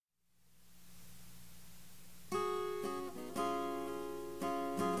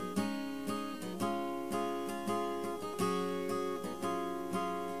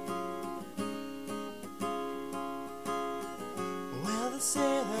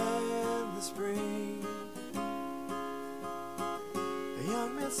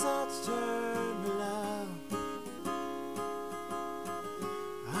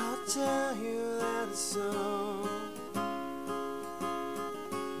the sun.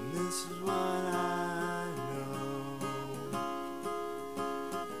 And this is what I know.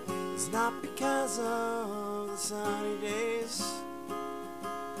 It's not because of the sunny days,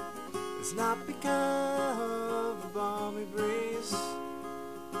 it's not because of the balmy breeze,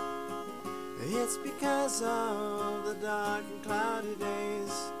 it's because of the dark and cloudy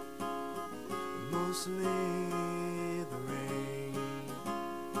days, mostly the rain.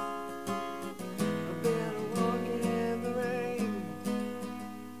 I've been walking in the rain,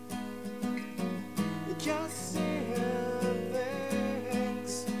 just seeing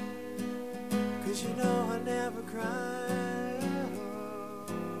things, 'cause you know I never cry.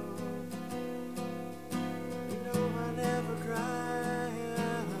 You know I never cry.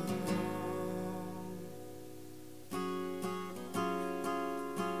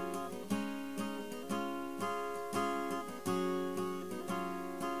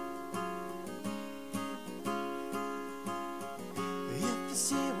 To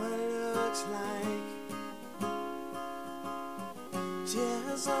see what it looks like,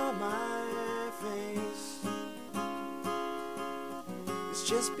 tears on my face, it's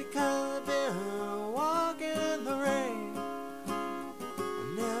just because I've been walking in the rain. I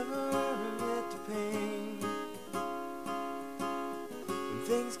never get to pain. When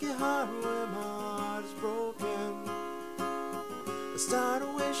things get hard, when my heart is broken, I start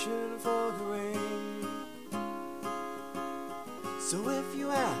wishing for the rain. So if you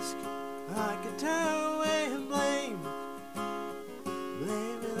ask, I can turn away and blame